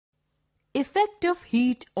Effect of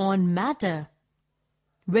heat on matter.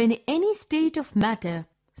 When any state of matter,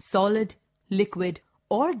 solid, liquid,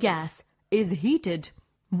 or gas is heated,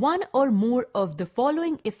 one or more of the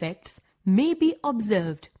following effects may be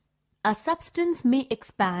observed. A substance may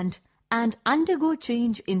expand and undergo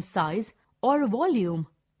change in size or volume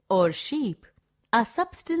or shape. A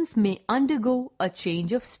substance may undergo a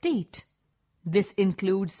change of state. This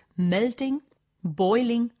includes melting,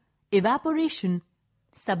 boiling, evaporation,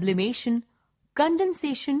 sublimation,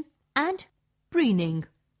 condensation, and preening.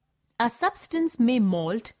 A substance may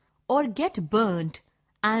molt or get burnt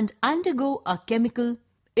and undergo a chemical,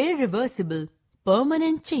 irreversible,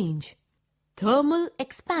 permanent change. Thermal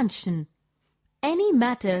expansion. Any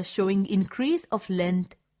matter showing increase of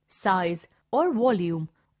length, size, or volume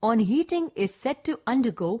on heating is said to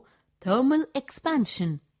undergo thermal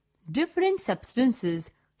expansion. Different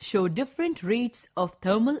substances show different rates of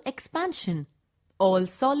thermal expansion. All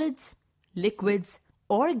solids, liquids,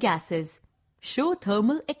 or gases show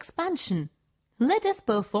thermal expansion. Let us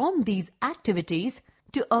perform these activities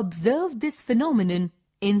to observe this phenomenon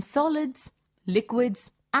in solids,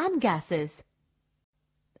 liquids, and gases.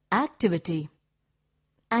 Activity.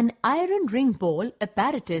 An iron ring ball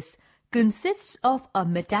apparatus consists of a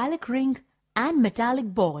metallic ring and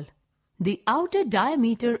metallic ball. The outer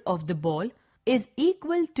diameter of the ball is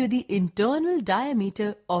equal to the internal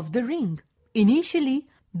diameter of the ring. Initially,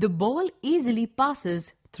 the ball easily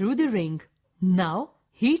passes through the ring. Now,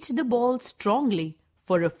 heat the ball strongly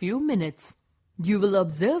for a few minutes. You will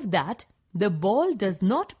observe that the ball does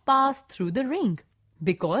not pass through the ring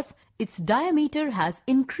because its diameter has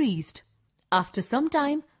increased. After some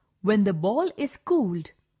time, when the ball is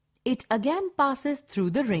cooled, it again passes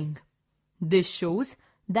through the ring. This shows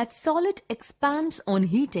that solid expands on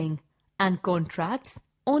heating and contracts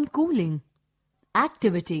on cooling.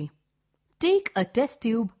 Activity. Take a test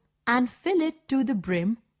tube and fill it to the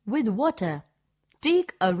brim with water.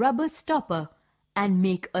 Take a rubber stopper and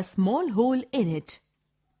make a small hole in it.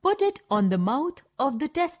 Put it on the mouth of the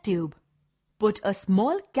test tube. Put a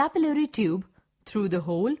small capillary tube through the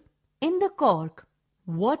hole in the cork.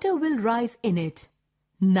 Water will rise in it.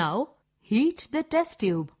 Now, heat the test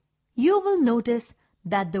tube. You will notice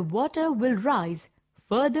that the water will rise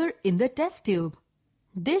further in the test tube.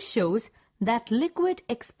 This shows that liquid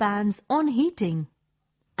expands on heating.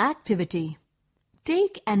 Activity.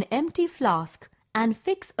 Take an empty flask and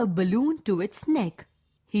fix a balloon to its neck.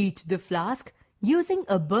 Heat the flask using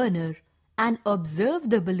a burner and observe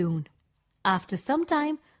the balloon. After some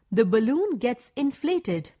time, the balloon gets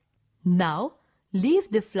inflated. Now, leave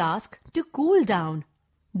the flask to cool down.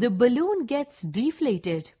 The balloon gets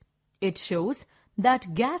deflated. It shows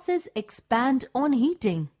that gases expand on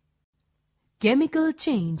heating. Chemical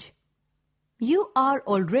change. You are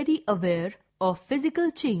already aware of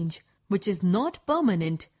physical change, which is not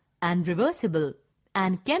permanent and reversible,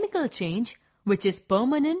 and chemical change, which is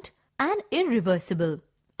permanent and irreversible.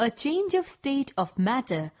 A change of state of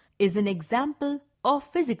matter is an example of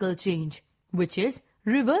physical change, which is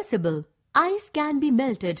reversible. Ice can be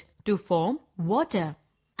melted to form water,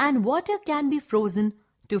 and water can be frozen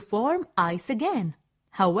to form ice again.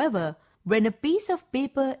 However, when a piece of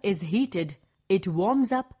paper is heated, it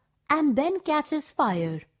warms up and then catches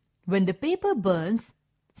fire. When the paper burns,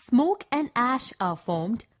 smoke and ash are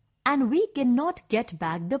formed, and we cannot get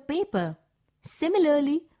back the paper.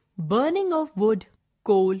 Similarly, burning of wood,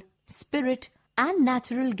 coal, spirit, and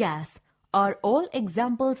natural gas are all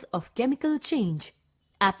examples of chemical change.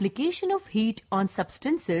 Application of heat on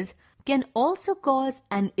substances can also cause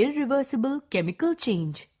an irreversible chemical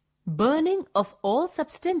change. Burning of all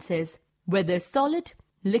substances, whether solid,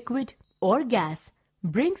 liquid, or gas,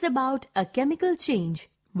 brings about a chemical change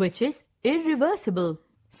which is irreversible.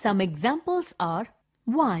 Some examples are: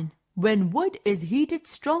 1. When wood is heated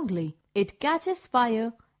strongly, it catches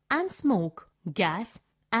fire and smoke. Gas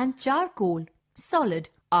and charcoal, solid,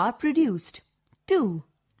 are produced. 2.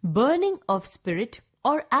 Burning of spirit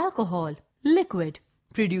or alcohol, liquid,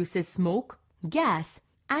 produces smoke, gas,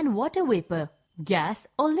 and water vapor, gas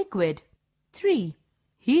or liquid. 3.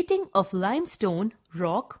 Heating of limestone,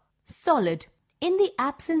 rock, solid, in the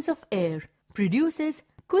absence of air, produces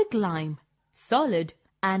quicklime, solid,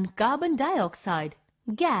 and carbon dioxide,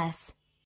 gas.